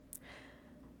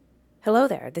Hello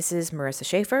there, this is Marissa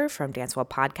Schaefer from Dancewell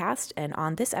Podcast, and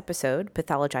on this episode,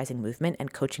 Pathologizing Movement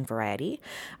and Coaching Variety,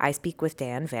 I speak with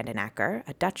Dan van den Akker,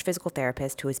 a Dutch physical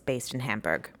therapist who is based in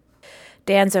Hamburg.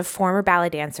 Dan's a former ballet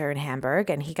dancer in Hamburg,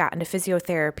 and he got into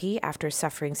physiotherapy after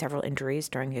suffering several injuries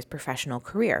during his professional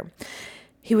career.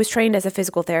 He was trained as a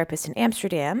physical therapist in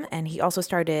Amsterdam, and he also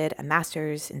started a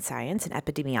master's in science and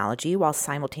epidemiology while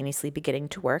simultaneously beginning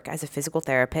to work as a physical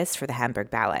therapist for the Hamburg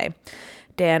Ballet.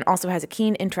 Dan also has a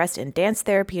keen interest in dance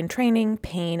therapy and training,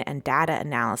 pain, and data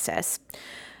analysis.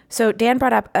 So Dan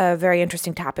brought up a very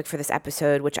interesting topic for this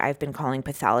episode, which I've been calling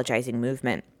pathologizing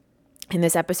movement. In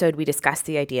this episode, we discussed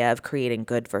the idea of creating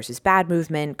good versus bad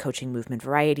movement, coaching movement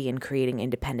variety, and creating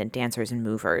independent dancers and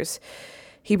movers.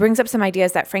 He brings up some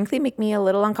ideas that frankly make me a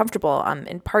little uncomfortable,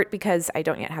 in part because I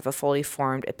don't yet have a fully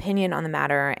formed opinion on the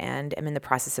matter and am in the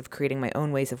process of creating my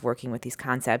own ways of working with these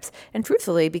concepts, and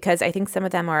truthfully because I think some of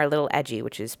them are a little edgy,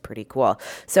 which is pretty cool.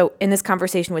 So in this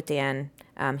conversation with Dan,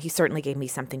 he certainly gave me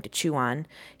something to chew on.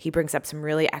 He brings up some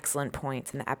really excellent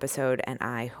points in the episode, and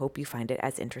I hope you find it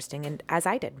as interesting as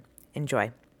I did. Enjoy.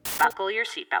 Buckle your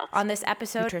seatbelts. On this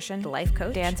episode, nutrition, life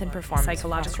coach, dance and performance,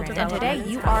 psychological and development, today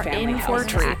you are family in for a health.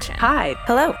 treat. Hi,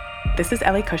 Hello, this is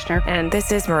Ellie Kushner, and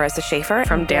this is Marissa Schaefer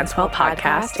from Dancewell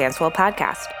Podcast. Dancewell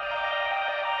Podcast.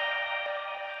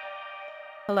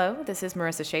 Hello, this is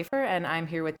Marissa Schaefer, and I'm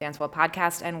here with Dancewell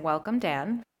Podcast, and welcome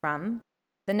Dan from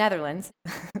the Netherlands,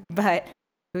 but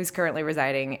who's currently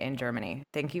residing in Germany.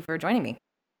 Thank you for joining me.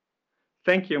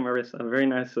 Thank you, Marissa. Very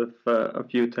nice of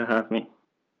you to have me.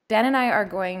 Dan and I are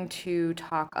going to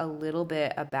talk a little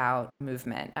bit about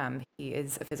movement. He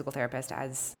is a physical therapist,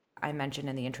 as I mentioned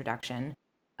in the introduction.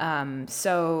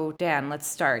 So Dan, let's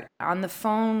start. On the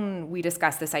phone, we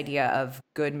discussed this idea of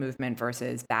good movement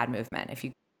versus bad movement. If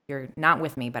you're not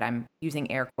with me, but I'm using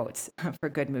air quotes for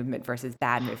good movement versus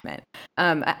bad movement.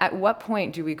 At what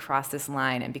point do we cross this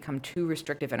line and become too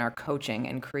restrictive in our coaching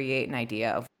and create an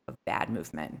idea of bad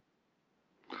movement?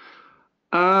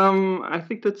 I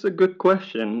think that's a good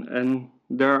question, and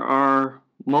there are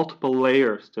multiple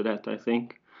layers to that, I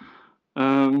think.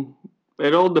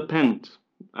 It all depends.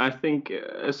 I think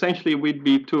essentially we'd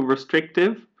be too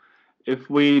restrictive if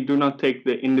we do not take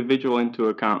the individual into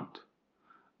account.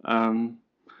 I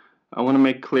want to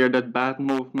make clear that bad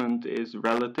movement is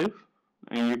relative,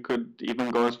 and you could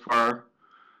even go as far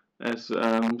as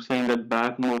saying that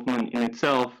bad movement in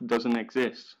itself doesn't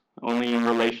exist, only in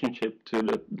relationship to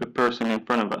the person in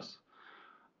front of us.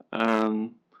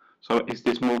 So is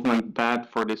this movement bad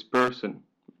for this person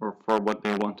or for what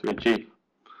they want to achieve?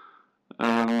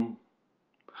 An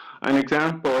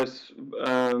example is,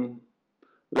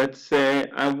 let's say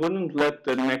I wouldn't let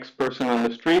the next person on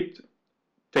the street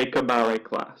take a ballet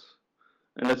class.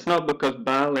 And it's not because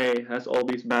ballet has all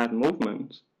these bad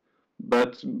movements,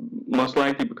 but most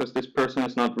likely because this person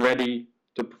is not ready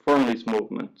to perform these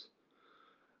movements.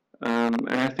 And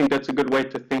I think that's a good way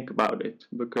to think about it,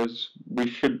 because we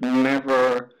should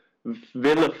never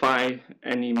vilify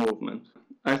any movement.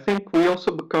 I think we also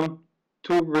become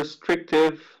too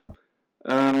restrictive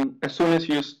as soon as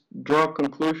you draw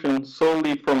conclusions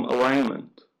solely from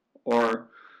alignment or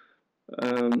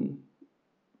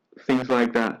things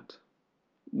like that.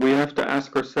 We have to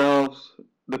ask ourselves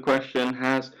the question,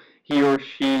 has he or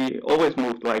she always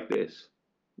moved like this?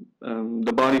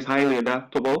 The body's highly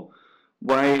adaptable.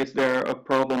 Why is there a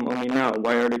problem only now?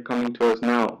 Why are they coming to us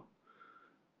now?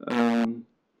 And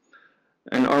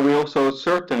are we also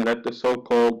certain that the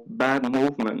so-called bad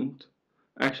movement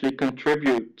actually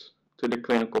contribute to the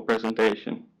clinical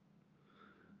presentation?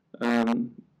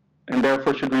 And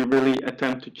therefore, should we really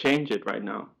attempt to change it right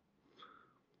now?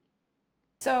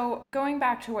 So going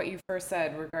back to what you first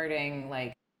said regarding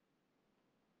like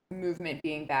movement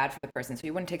being bad for the person, so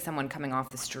you wouldn't take someone coming off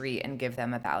the street and give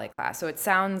them a ballet class. So it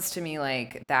sounds to me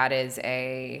like that is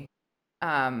a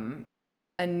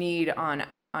need on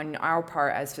our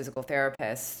part as physical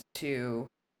therapists to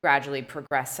gradually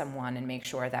progress someone and make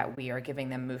sure that we are giving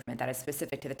them movement that is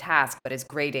specific to the task, but is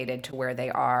gradated to where they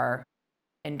are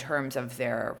in terms of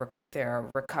their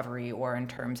recovery or in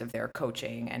terms of their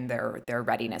coaching and their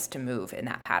readiness to move in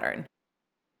that pattern.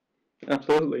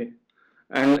 Absolutely.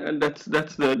 And that's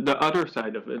the other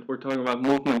side of it. We're talking about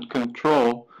movement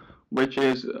control, which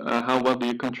is how well do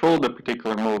you control the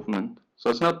particular movement. So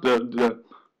it's not the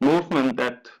movement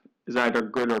that is either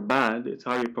good or bad, it's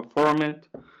how you perform it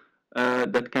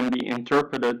that can be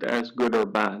interpreted as good or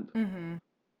bad. Mm-hmm.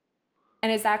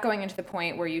 And is that going into the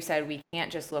point where you said we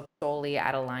can't just look solely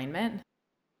at alignment?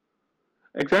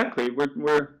 Exactly.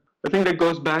 I think that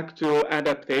goes back to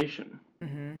adaptation.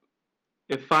 Mm-hmm.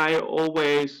 If I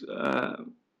always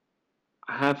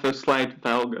have a slight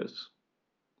valgus,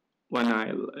 when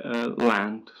I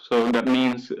land. So that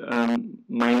means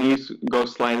my knees go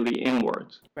slightly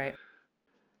inwards. Right.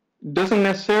 Doesn't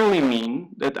necessarily mean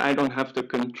that I don't have the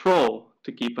control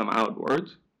to keep them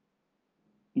outwards.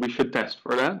 We should test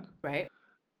for that. Right.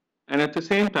 And at the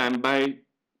same time, by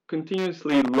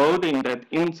continuously loading that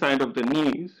inside of the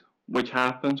knees, which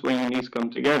happens when your knees come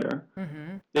together,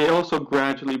 they also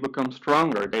gradually become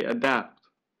stronger. They adapt.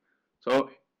 So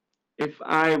if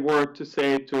I were to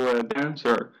say to a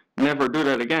dancer, never do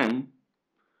that again,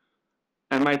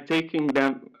 am I taking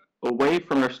them away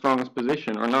from their strongest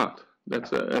position or not?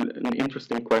 That's an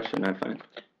interesting question, I find.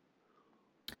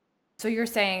 So you're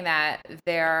saying that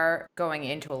they're going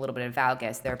into a little bit of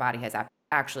valgus. Their body has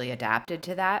actually adapted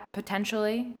to that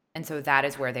potentially. And so that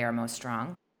is where they are most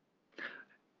strong.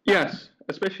 Yes,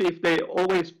 especially if they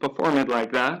always perform it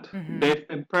like that. They've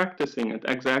been practicing it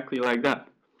exactly like that.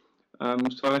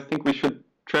 So I think we should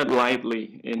tread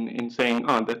lightly in saying,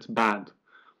 oh, that's bad.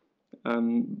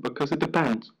 Because it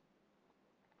depends.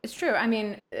 It's true. I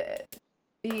mean,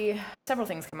 the several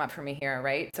things come up for me here,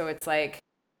 right? So it's like,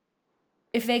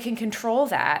 if they can control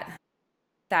that,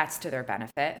 that's to their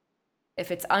benefit.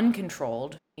 If it's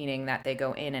uncontrolled, meaning that they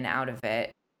go in and out of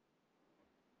it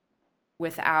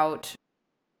without,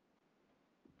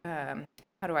 how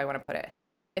do I want to put it?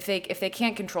 If they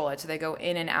can't control it, so they go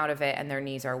in and out of it and their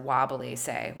knees are wobbly,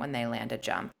 say, when they land a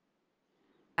jump,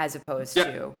 as opposed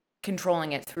to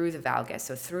controlling it through the valgus,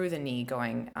 so through the knee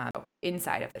going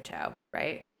inside of the toe,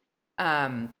 right?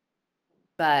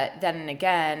 But then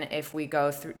again, if we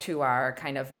go through to our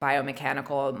kind of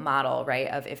biomechanical model, right,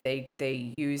 of if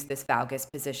they use this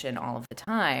valgus position all of the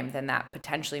time, then that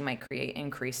potentially might create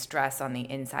increased stress on the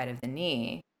inside of the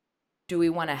knee. Do we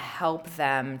want to help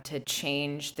them to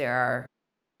change their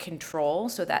control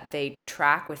so that they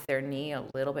track with their knee a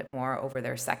little bit more over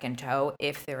their second toe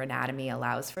if their anatomy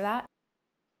allows for that?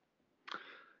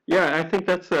 Yeah, I think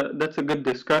that's a good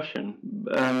discussion.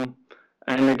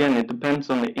 And again, it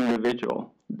depends on the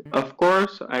individual. Of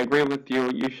course, I agree with you.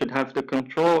 You should have the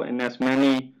control in as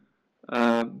many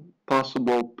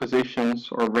possible positions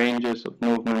or ranges of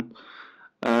movement.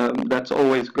 That's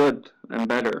always good and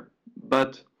better.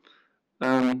 But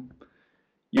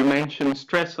you mentioned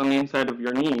stress on the inside of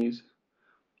your knees.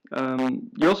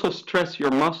 You also stress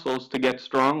your muscles to get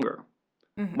stronger.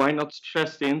 Why not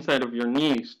stress the inside of your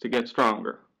knees to get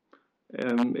stronger?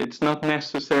 It's not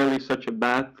necessarily such a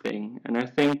bad thing, and I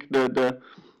think the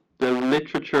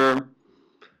literature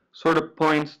sort of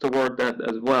points toward that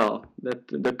as well. That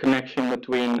the connection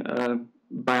between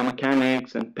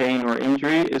biomechanics and pain or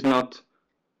injury is not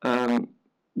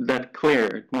that clear.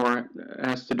 It more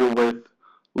has to do with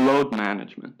load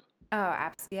management. Oh,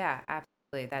 yeah,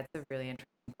 absolutely. That's a really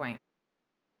interesting point.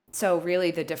 So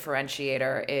really the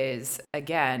differentiator is,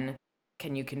 again,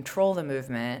 can you control the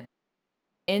movement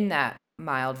in that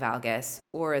mild valgus,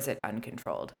 or is it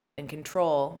uncontrolled? And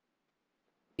control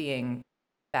being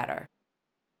better.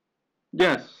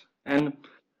 Yes, and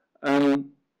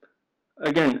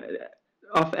again,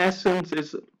 of essence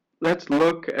is let's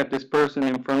look at this person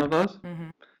in front of us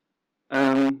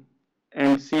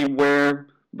and see where,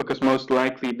 because most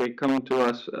likely they come to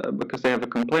us because they have a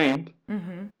complaint.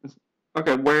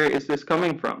 Okay, where is this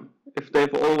coming from? If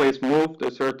they've always moved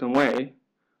a certain way,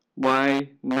 why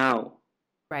now?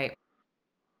 Right.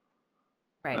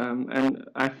 Right. And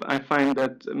I find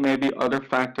that maybe other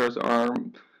factors are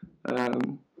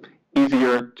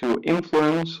easier to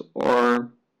influence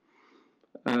or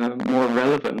more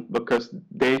relevant because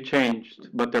they changed,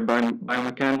 but their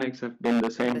biomechanics have been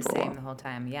the same The for a same while. the whole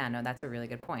time. Yeah, no, that's a really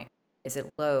good point. Is it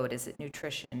load? Is it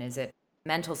nutrition? Is it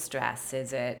mental stress?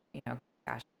 Is it,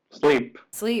 gosh, Sleep.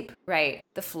 sleep? Right.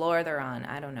 The floor they're on.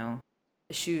 I don't know.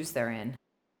 The shoes they're in.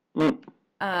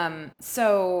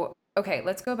 So, okay,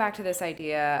 let's go back to this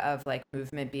idea of like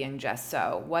movement being just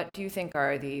so. What do you think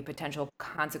are the potential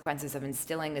consequences of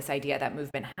instilling this idea that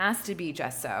movement has to be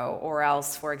just so, or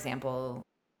else, for example,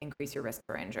 increase your risk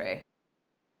for injury?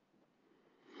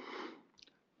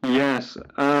 Yes.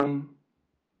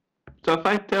 So if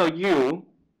I tell you,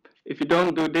 if you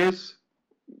don't do this,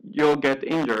 you'll get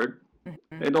injured,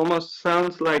 it almost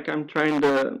sounds like I'm trying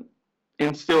to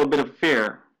instill a bit of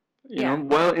fear.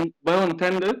 Well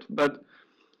intended, but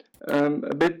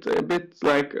a bit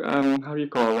like how do you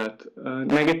call that?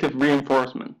 Negative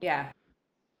reinforcement. Yeah.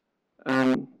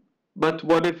 But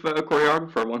what if a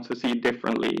choreographer wants to see it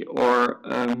differently, or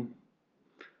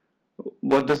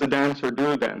what does a dancer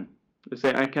do then? They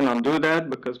say, I cannot do that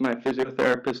because my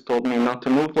physiotherapist told me not to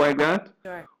move like that.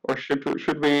 Sure. Or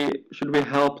should we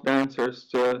help dancers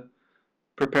to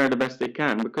prepare the best they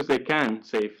can, because they can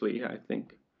safely, I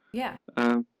think. Yeah.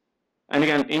 And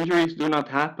again, injuries do not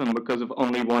happen because of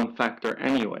only one factor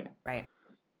anyway. Right.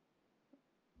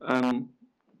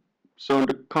 So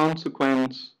the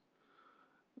consequence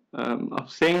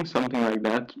of saying something like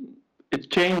that, it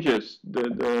changes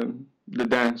the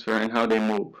dancer and how they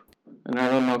move. And I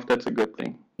don't know if that's a good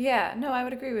thing. Yeah, no, I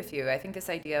would agree with you. I think this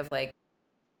idea of like,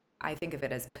 I think of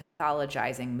it as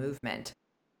pathologizing movement,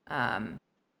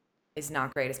 is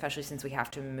not great, especially since we have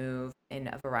to move in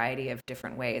a variety of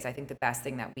different ways. I think the best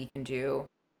thing that we can do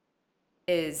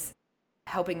is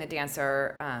helping the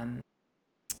dancer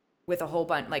with a whole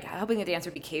bunch, like helping the dancer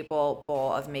be capable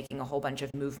of making a whole bunch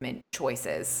of movement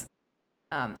choices,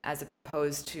 as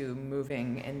opposed to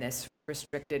moving in this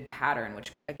restricted pattern,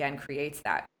 which again creates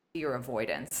that fear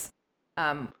avoidance.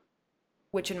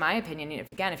 Which, in my opinion,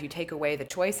 if you take away the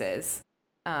choices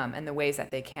and the ways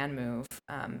that they can move,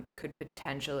 could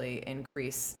potentially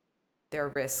increase their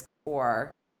risk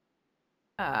for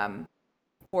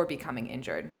becoming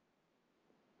injured.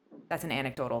 That's an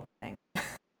anecdotal thing.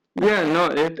 Yeah, no,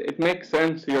 it makes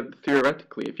sense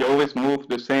theoretically. If you always move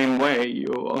the same way, you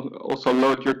also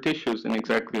load your tissues in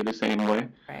exactly the same way.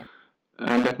 Right.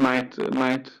 And that might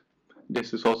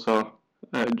this is also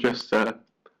just an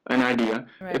idea.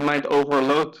 Right. It might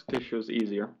overload tissues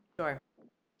easier. Sure.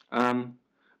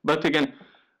 But again,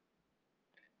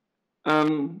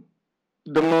 the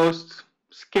most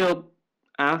skilled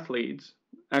athletes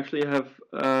actually have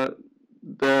the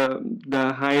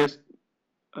highest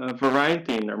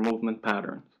variety in their movement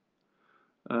patterns,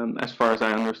 as far as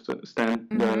I understand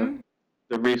the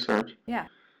research. Yeah.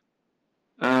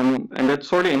 And that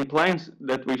sort of implies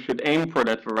that we should aim for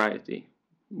that variety.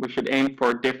 We should aim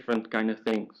for different kind of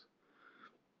things.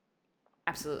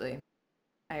 Absolutely.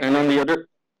 And on the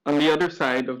other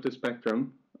side of the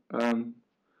spectrum,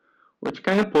 which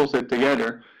kind of pulls it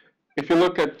together, if you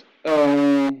look at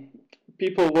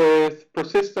people with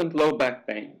persistent low back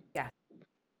pain, yeah,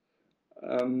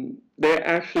 they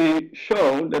actually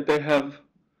show that they have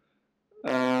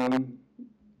a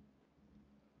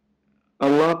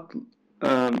lot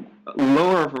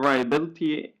lower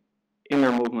variability in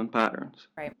their movement patterns.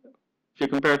 Right. If you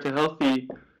compare it to healthy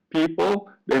people,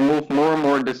 they move more and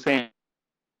more the same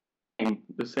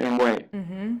way.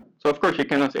 Mm-hmm. So of course you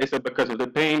cannot say, is that because of the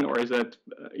pain, or is that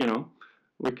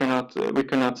we cannot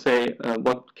say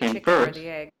what came Chicken first. or the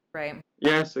egg, right?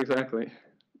 Yes, exactly.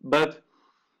 But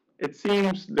it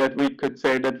seems that we could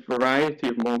say that variety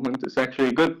of movement is actually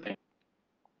a good thing.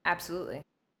 Absolutely.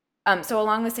 So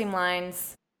along the same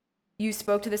lines, you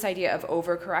spoke to this idea of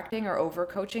overcorrecting or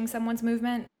overcoaching someone's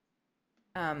movement.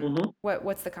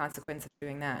 What's the consequence of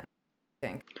doing that, I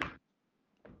think?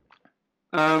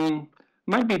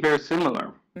 Might be very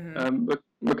similar,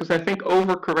 because I think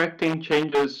overcorrecting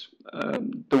changes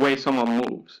the way someone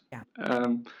moves. Yeah.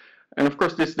 And of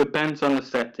course, this depends on the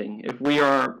setting. If we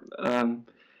are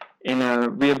in a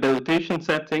rehabilitation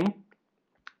setting,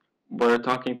 we're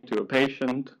talking to a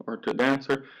patient or to a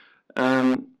dancer,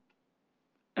 and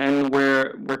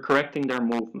we're correcting their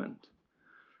movement.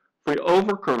 If we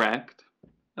overcorrect,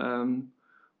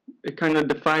 it kind of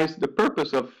defies the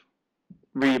purpose of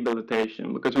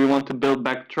rehabilitation, because we want to build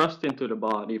back trust into the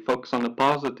body, focus on the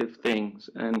positive things,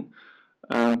 and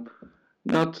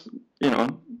not,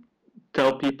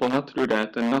 tell people not to do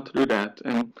that and not to do that.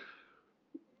 And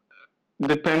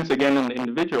depends again on the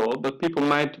individual, but people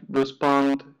might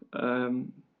respond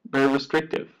very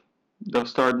restrictive. They'll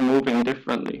start moving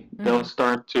differently. They'll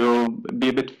start to be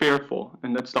a bit fearful,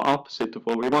 and that's the opposite of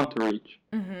what we want to reach.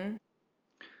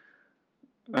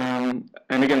 And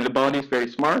again, the body is very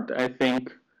smart. I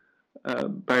think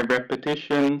by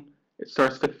repetition, it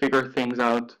starts to figure things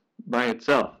out by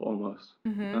itself almost.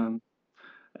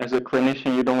 As a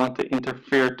clinician, you don't want to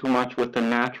interfere too much with the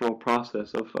natural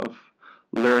process of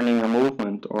learning a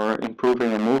movement or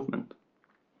improving a movement.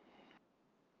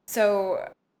 So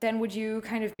then would you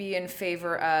kind of be in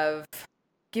favor of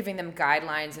giving them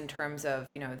guidelines in terms of,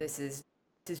 this is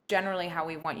generally how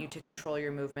we want you to control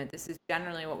your movement. This is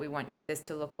generally what we want this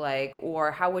to look like.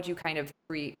 Or how would you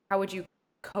how would you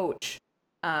coach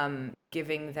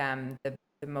giving them the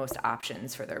most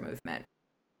options for their movement?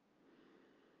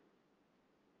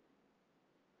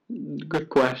 Good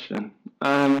question.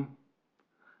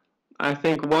 I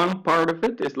think one part of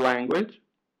it is language.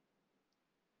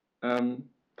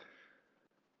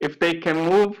 If they can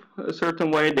move a certain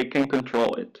way, they can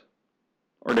control it,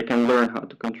 or they can learn how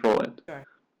to control it. Sure.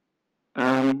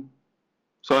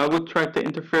 So I would try to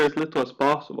interfere as little as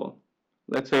possible.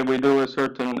 Let's say we do a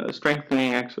certain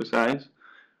strengthening exercise.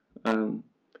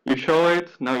 You show it,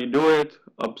 now you do it,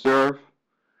 observe,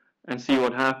 and see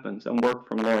what happens, and work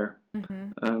from there.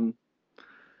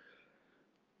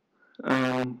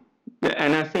 Yeah,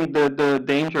 and I think the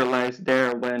danger lies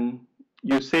there when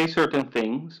you say certain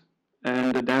things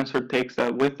and the dancer takes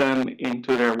that with them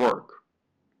into their work.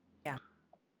 Yeah.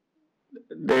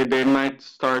 They might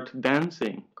start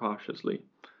dancing cautiously,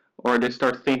 or they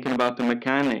start thinking about the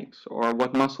mechanics, or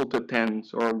what muscle to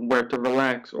tense, or where to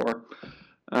relax, or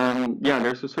yeah,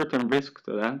 there's a certain risk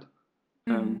to that.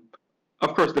 Mm-hmm.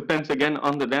 Of course, depends again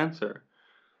on the dancer,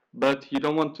 but you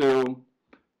don't want to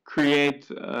create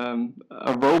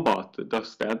a robot that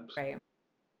does steps. Right.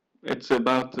 It's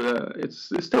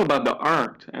still about the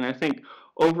art, and I think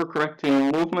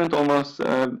overcorrecting movement almost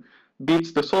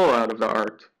beats the soul out of the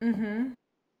art. Mm-hmm.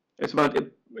 It's about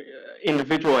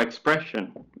individual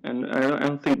expression, and I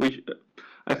don't think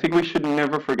I think we should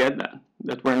never forget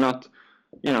that we're not,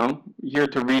 here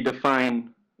to redefine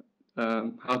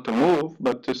how to move,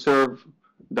 but to serve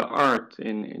the art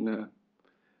in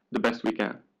the best we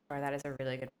can. Or that is a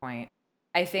really good point.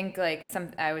 I think like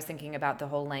I was thinking about the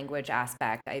whole language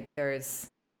aspect. I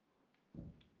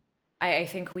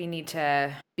think we need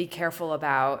to be careful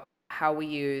about how we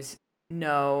use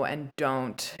no and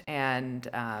don't, and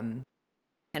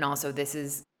also this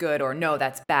is good or no,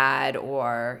 that's bad,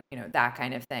 or that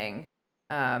kind of thing,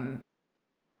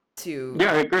 to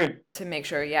Yeah, I agree. to make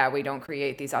sure, we don't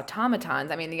create these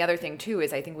automatons. I mean, the other thing too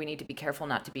is I think we need to be careful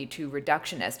not to be too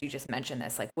reductionist. You just mentioned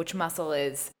this, like which muscle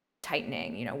is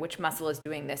tightening, which muscle is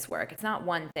doing this work. It's not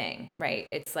one thing, right?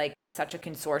 It's like such a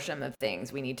consortium of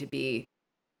things. We need to be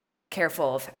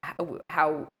careful of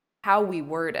how we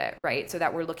word it, right? So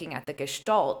that we're looking at the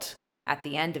gestalt at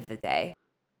the end of the day.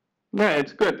 Yeah,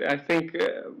 it's good. I think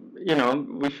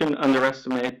we shouldn't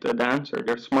underestimate the dancer.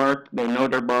 They're smart. They know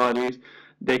their bodies.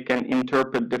 They can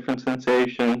interpret different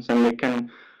sensations, and they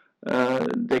can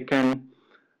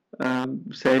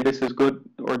say this is good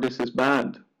or this is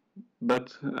bad.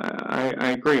 But I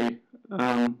agree.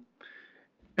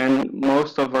 And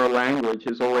most of our language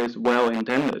is always well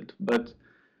intended, but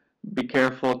be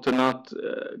careful to not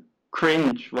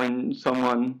cringe when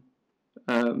someone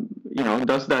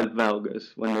does that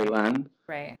valgus when they land,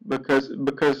 Right. because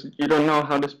you don't know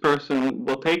how this person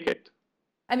will take it.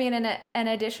 I mean, and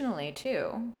additionally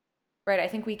too, right? I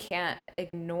think we can't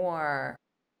ignore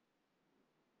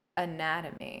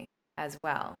anatomy as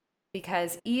well,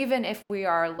 because even if we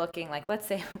are looking, like, let's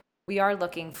say we are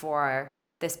looking for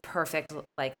this perfect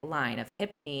like line of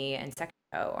hip, knee, and second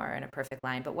toe are in a perfect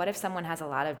line, but what if someone has a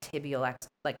lot of tibial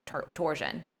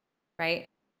torsion, right?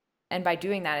 And by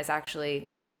doing that is actually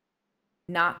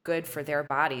not good for their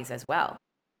bodies as well.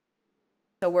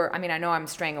 So I know I'm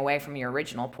straying away from your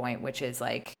original point, which is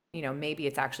like, maybe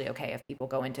it's actually okay if people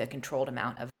go into a controlled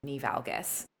amount of knee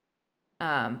valgus.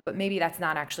 But maybe that's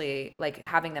not actually, like,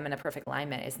 having them in a perfect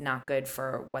alignment is not good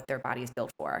for what their body is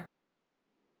built for.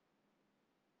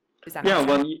 Does that make Yeah, sense?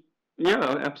 well,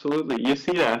 yeah, absolutely. You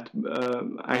see that,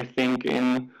 I think,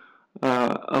 in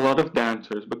a lot of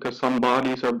dancers, because some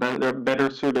bodies are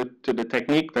better suited to the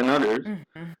technique than others,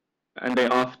 Mm-hmm. and they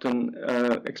often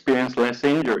experience less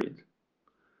injuries.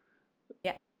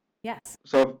 Yeah. Yes.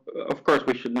 So, of course,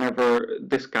 we should never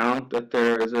discount that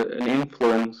there is an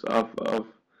influence of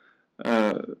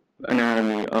uh,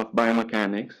 anatomy, of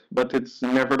biomechanics, but it's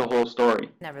never the whole story.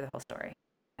 Never the whole story.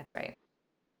 That's right.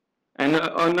 And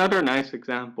another nice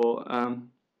example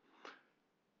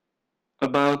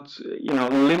about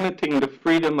limiting the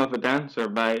freedom of a dancer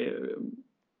by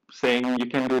saying you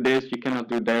can do this, you cannot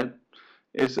do that,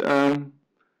 is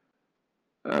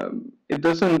it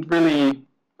doesn't really,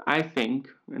 I think,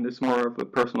 and it's more of a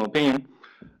personal opinion,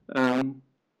 um,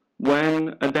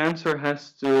 when a dancer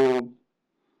has to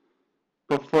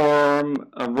perform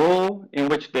a role in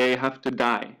which they have to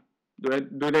die.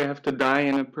 Do they have to die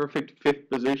in a perfect fifth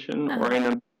position, or in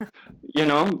a,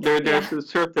 Yeah. there's a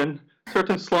certain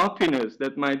sloppiness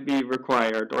that might be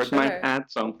required, or it might Sure. add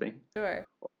something. Sure.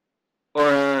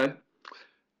 Or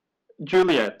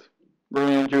Juliet,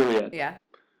 Romeo and Juliet. Yeah.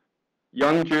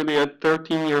 Young Juliet,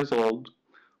 13 years old,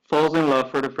 falls in love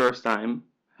for the first time,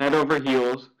 head over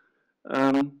heels,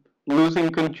 losing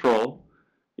control.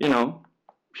 You know,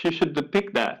 she should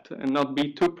depict that and not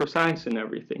be too precise in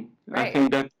everything. I Right.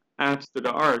 think that adds to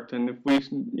the art, and if we,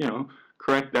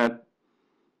 correct that,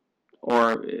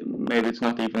 or maybe it's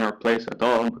not even our place at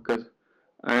all, because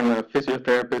I'm a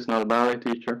physiotherapist, not a ballet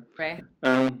teacher. Right.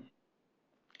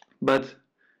 But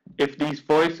if these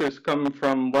voices come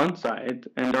from one side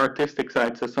and the artistic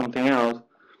side says something else,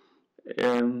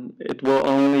 it will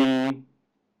only,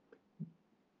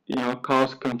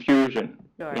 cause confusion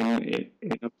Sure. in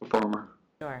a performer.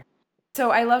 Sure. So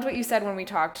I loved what you said when we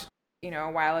talked,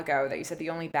 a while ago, that you said the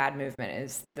only bad movement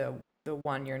is the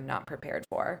one you're not prepared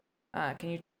for.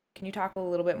 Can you talk a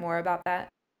little bit more about that?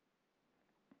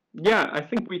 Yeah, I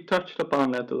think we touched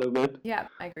upon that a little bit. Yeah,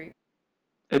 I agree.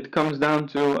 It comes down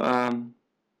to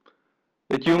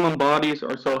that human bodies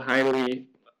are so highly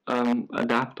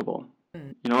adaptable.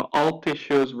 Mm. All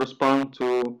tissues respond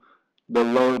to the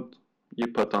load you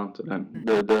put onto them,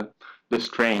 the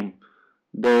strain.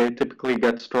 They typically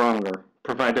get stronger,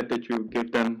 provided that you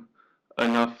give them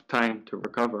enough time to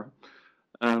recover.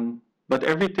 But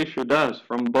every tissue does,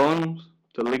 from bones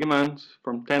to ligaments,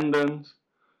 from tendons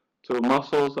to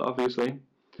muscles, obviously.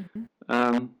 Mm-hmm.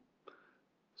 Um,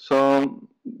 so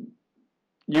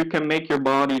you can make your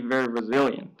body very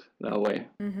resilient that way.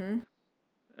 Mm-hmm.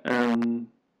 Um,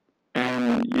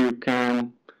 and you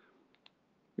can,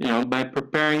 by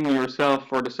preparing yourself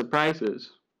for the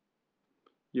surprises,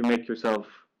 you make yourself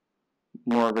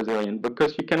more resilient,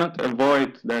 because you cannot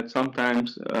avoid that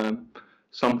sometimes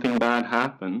something bad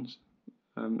happens,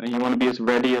 and you want to be as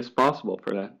ready as possible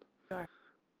for that. Sure.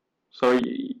 So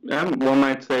one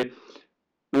might say,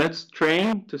 let's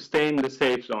train to stay in the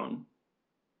safe zone.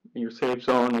 Your safe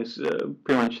zone is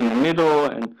pretty much in the middle,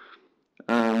 and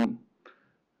um,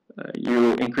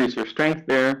 you increase your strength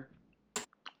there.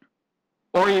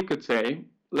 Or you could say,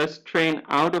 let's train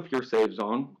out of your safe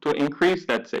zone to increase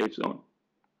that safe zone.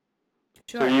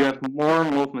 Sure. So you have more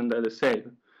movement that is safe.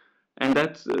 And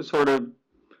that sort of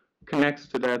connects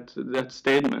to that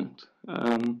statement.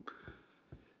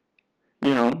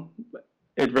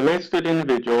 It relates to the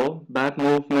individual. Bad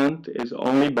movement is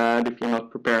only bad if you're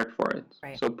not prepared for it.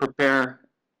 Right. So prepare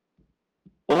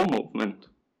all movement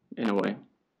in a way.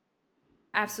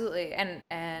 Absolutely. And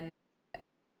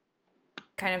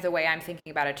kind of the way I'm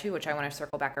thinking about it too, which I want to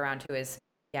circle back around to, is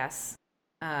yes,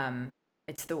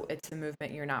 it's the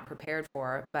movement you're not prepared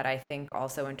for, but I think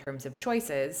also in terms of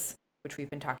choices, which we've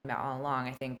been talking about all along,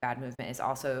 I think bad movement is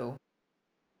also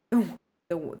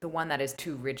the one that is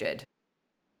too rigid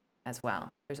as well.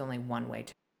 There's only one way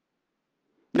to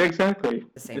Exactly.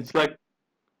 the same. It's like,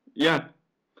 yeah.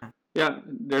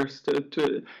 There's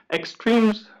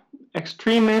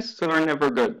extremists are never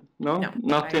good. No,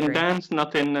 not in dance,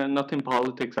 not in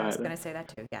politics either. I was going to say that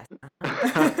too. Yes.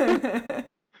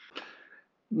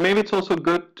 Maybe it's also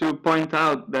good to point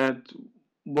out that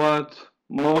what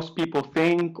most people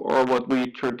think, or what we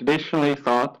traditionally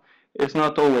thought, is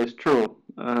not always true.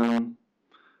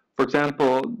 For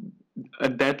example, a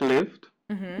deadlift,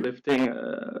 lifting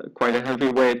quite a heavy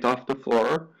weight off the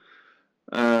floor,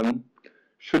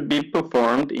 should be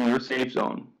performed in your safe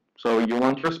zone. So you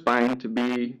want your spine to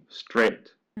be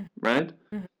straight, right?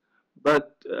 Mm-hmm.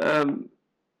 But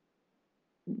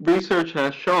research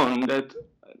has shown that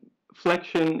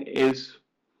flexion is,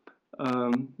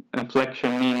 and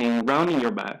flexion meaning rounding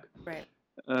your back, right,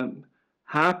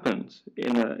 happens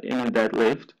in a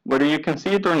deadlift, whether you can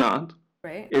see it or not.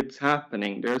 Right. It's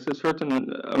happening. There's a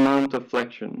certain amount of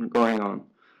flexion going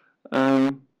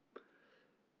on.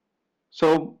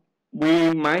 So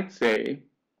we might say,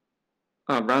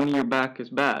 rounding your back is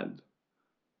bad.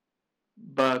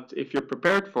 But if you're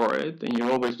prepared for it and you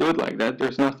always do it like that,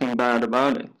 there's nothing bad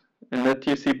about it. And that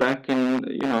you see back in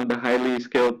the highly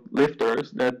skilled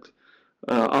lifters that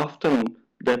often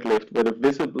deadlift with a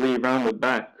visibly rounded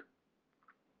back.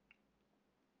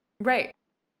 Right.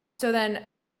 So then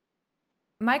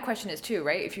my question is too,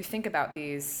 right? If you think about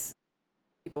these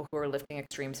people who are lifting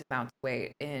extreme amounts of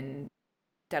weight in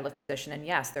deadlift position, and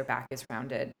yes, their back is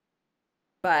rounded,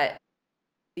 but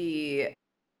the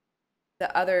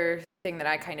other thing that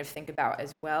I kind of think about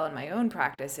as well in my own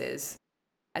practice is,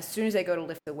 as soon as they go to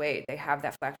lift the weight, they have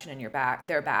that flexion in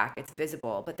their back, it's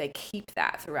visible, but they keep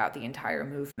that throughout the entire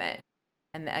movement.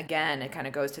 And again, it kind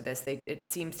of goes to this, it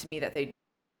seems to me that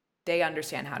they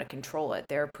understand how to control it.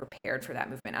 They're prepared for that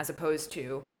movement, as opposed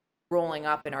to rolling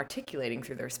up and articulating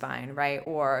through their spine, right?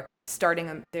 Or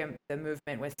starting the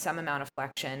movement with some amount of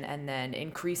flexion and then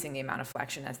increasing the amount of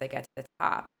flexion as they get to the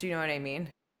top. Do you know what I mean?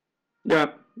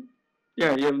 Yeah,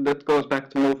 that goes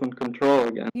back to movement control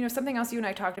again. Something else you and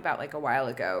I talked about like a while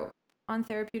ago on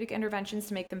therapeutic interventions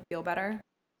to make them feel better,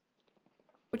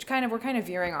 which we're kind of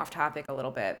veering off topic a little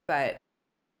bit, but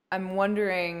I'm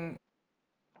wondering,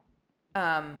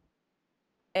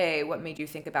 what made you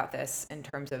think about this in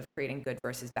terms of creating good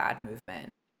versus bad movement?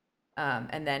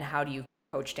 And then how do you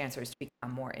coach dancers to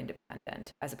become more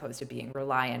independent as opposed to being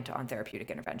reliant on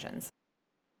therapeutic interventions?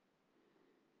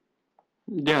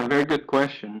 Yeah, very good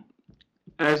question.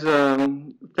 As a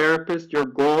therapist, your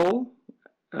goal,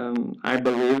 I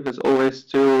believe, is always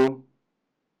to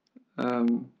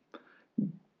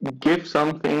give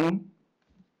something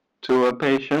to a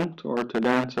patient or to a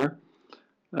dancer,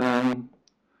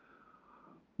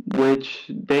 which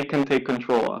they can take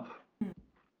control of.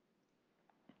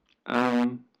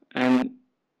 And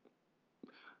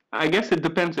I guess it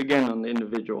depends again on the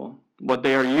individual, what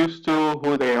they are used to,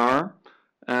 who they are.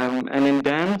 And in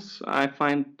dance, I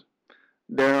find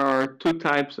there are two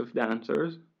types of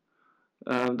dancers.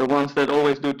 The ones that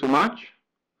always do too much,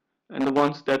 and the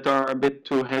ones that are a bit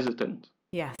too hesitant,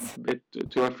 Yes. a bit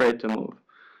too afraid to move.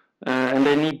 And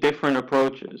they need different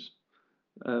approaches.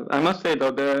 I must say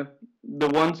though, the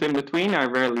ones in between I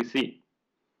rarely see.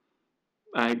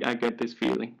 I get this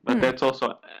feeling, but that's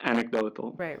also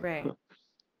anecdotal. Right.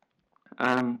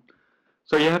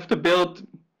 So you have to build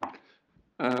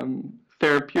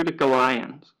therapeutic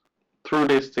alliance through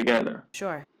this together.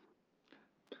 Sure.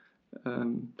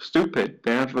 Stupid,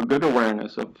 they have a good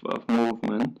awareness of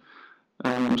movement.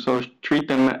 So treat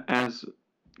them as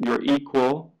your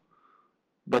equal,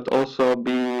 but also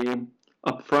be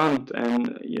upfront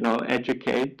and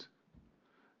educate.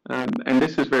 And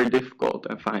this is very difficult,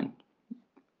 I find,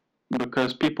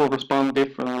 because people respond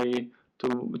differently to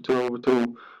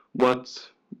what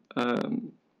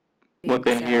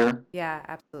they hear. Yeah,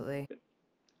 absolutely.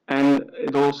 And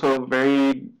it also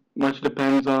very much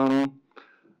depends on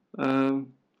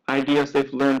ideas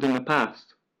they've learned in the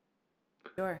past.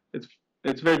 Sure.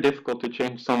 It's very difficult to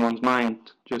change someone's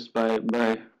mind just by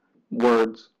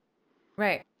words.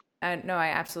 Right. No, I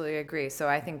absolutely agree. So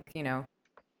I think,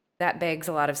 that begs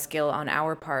a lot of skill on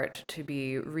our part to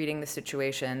be reading the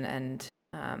situation and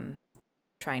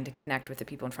trying to connect with the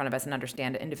people in front of us and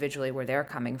understand individually where they're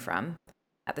coming from.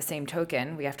 At the same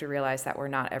token, we have to realize that we're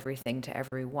not everything to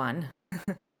everyone.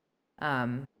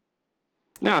 Yeah,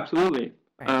 absolutely.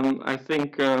 Right. I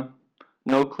think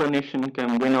no clinician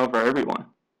can win over everyone.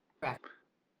 Correct.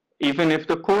 Even if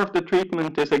the core of the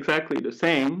treatment is exactly the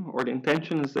same, or the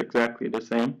intention is exactly the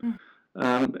same,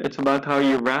 it's about how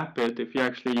you wrap it if you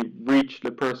actually reach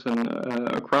the person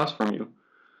across from you.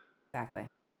 Exactly.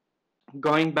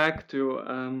 Going back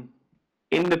to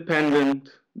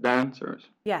independent dancers.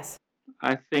 Yes.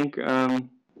 I think,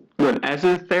 as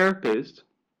a therapist,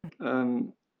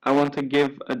 I want to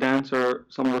give a dancer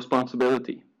some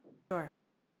responsibility. Sure.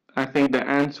 I think the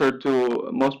answer to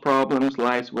most problems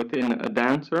lies within a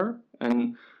dancer,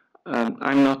 and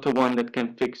I'm not the one that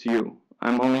can fix you.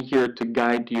 I'm only here to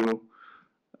guide you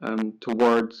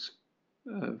towards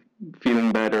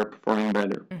feeling better, performing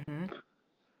better.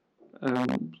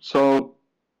 So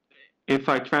if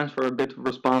I transfer a bit of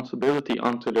responsibility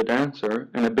onto the dancer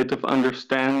and a bit of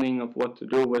understanding of what to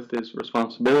do with this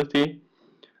responsibility,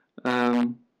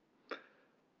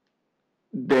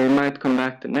 they might come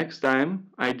back the next time,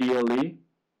 ideally,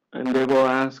 and they will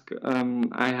ask,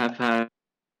 I have had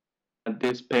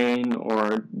this pain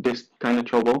or this kind of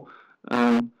trouble.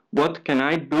 What can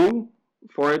I do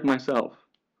for it myself?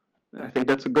 I think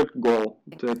that's a good goal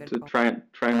to try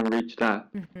and reach that.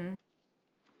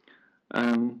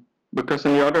 Because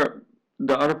in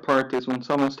the other part is when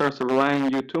someone starts to rely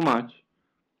on you too much,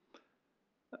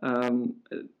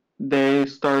 they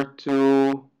start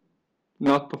to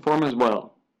not perform as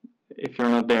well if you're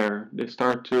not there. They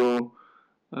start to,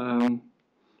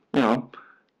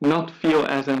 not feel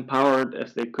as empowered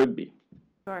as they could be.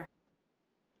 Sure.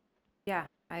 Yeah,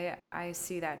 I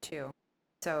see that too.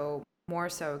 So more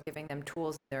so giving them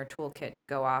tools in their toolkit to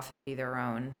go off and be their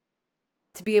own,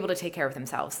 to be able to take care of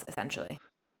themselves, essentially.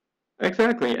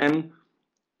 Exactly. And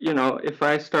if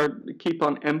I keep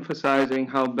on emphasizing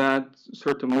how bad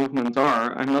certain movements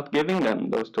are, I'm not giving them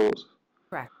those tools.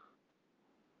 Correct.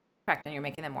 Correct. And you're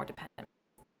making them more dependent.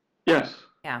 Yes.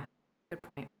 Yeah. Good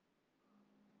point.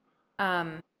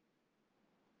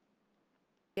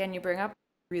 Dan, you bring up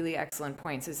really excellent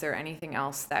points. Is there anything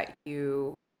else that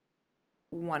you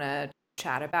want to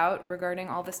chat about regarding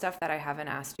all the stuff that I haven't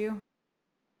asked you?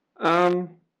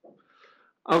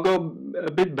 I'll go a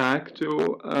bit back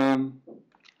to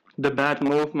the bad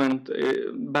movement.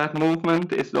 Bad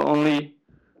movement is the only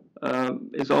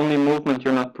movement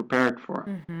you're not prepared for.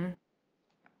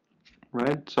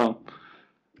 Right? So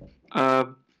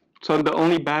the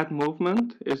only bad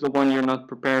movement is the one you're not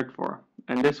prepared for.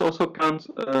 And this also comes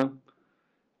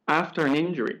after an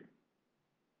injury.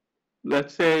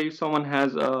 Let's say someone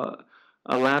has a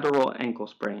lateral ankle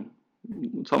sprain.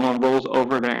 Someone rolls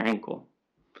over their ankle.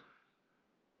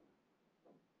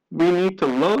 We need to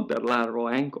load that lateral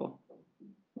ankle.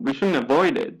 We shouldn't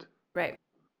avoid it. Right.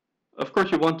 Of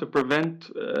course, you want to prevent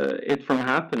it from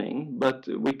happening, but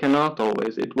we cannot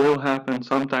always. It will happen.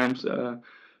 Sometimes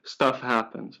stuff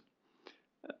happens.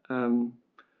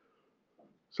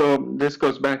 So this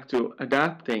goes back to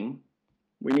adapting.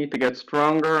 We need to get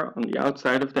stronger on the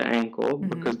outside of the ankle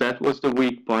because that was the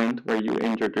weak point where you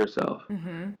injured yourself.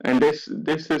 And this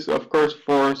is, of course,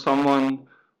 for someone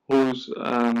whose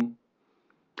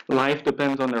life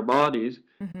depends on their bodies.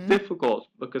 It's difficult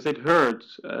because it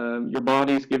hurts. Your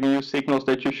body is giving you signals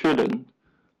that you shouldn't.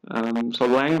 So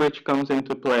language comes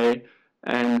into play,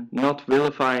 and not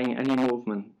vilifying any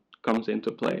movement comes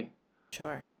into play.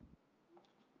 Sure.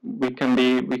 We can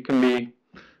be,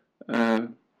 I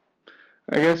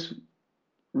guess,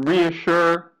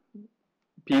 reassure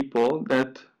people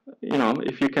that,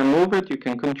 if you can move it, you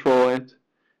can control it.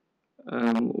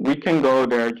 We can go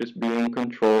there, just be in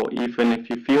control, even if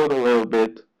you feel it a little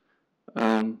bit.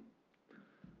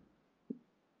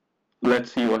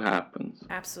 Let's see what happens.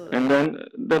 Absolutely. And then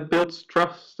that builds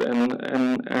trust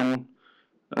and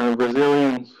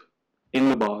resilience in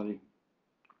the body.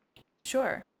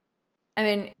 Sure. I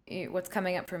mean, what's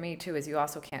coming up for me too is you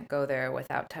also can't go there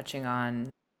without touching on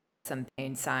some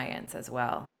pain science as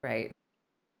well, right?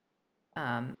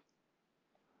 And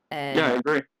Yeah, I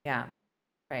agree. yeah,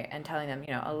 right. And telling them,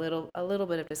 a little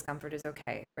bit of discomfort is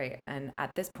okay, right? And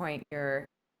at this point, your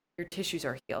tissues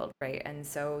are healed, right? And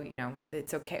so,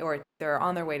 it's okay, or they're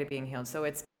on their way to being healed. So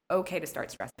it's okay to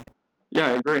start stressing. Yeah,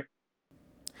 I agree.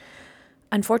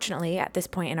 Unfortunately, at this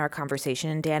point in our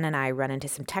conversation, Dan and I run into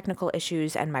some technical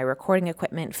issues and my recording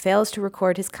equipment fails to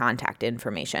record his contact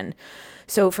information.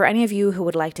 So for any of you who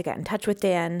would like to get in touch with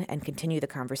Dan and continue the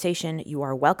conversation, you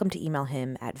are welcome to email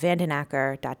him at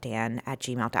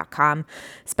vandenacker.dan@gmail.com.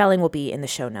 Spelling will be in the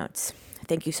show notes.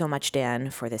 Thank you so much,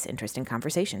 Dan, for this interesting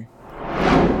conversation.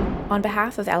 On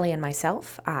behalf of Ellie and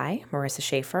myself, I, Marissa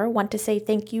Schaefer, want to say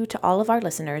thank you to all of our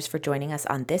listeners for joining us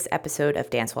on this episode of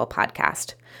Dancewell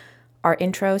Podcast. Our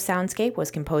intro soundscape was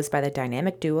composed by the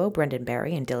dynamic duo Brendan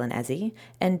Barry and Dylan Ezzy,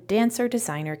 and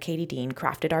dancer-designer Katie Dean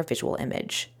crafted our visual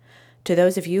image. To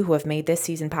those of you who have made this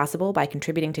season possible by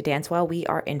contributing to Dancewell, we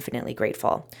are infinitely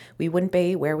grateful. We wouldn't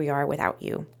be where we are without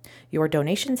you. Your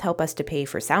donations help us to pay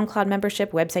for SoundCloud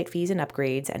membership, website fees and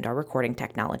upgrades, and our recording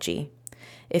technology.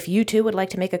 If you too would like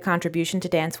to make a contribution to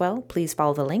Dancewell, please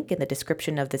follow the link in the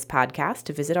description of this podcast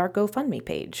to visit our GoFundMe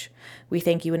page. We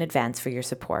thank you in advance for your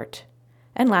support.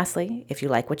 And lastly, if you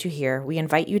like what you hear, we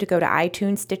invite you to go to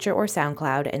iTunes, Stitcher, or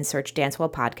SoundCloud and search Dancewell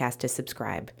Podcast to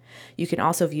subscribe. You can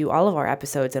also view all of our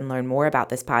episodes and learn more about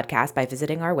this podcast by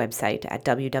visiting our website at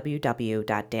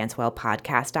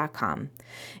www.dancewellpodcast.com.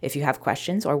 If you have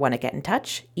questions or want to get in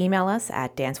touch, email us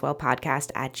at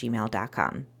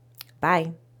dancewellpodcast@gmail.com.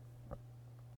 Bye.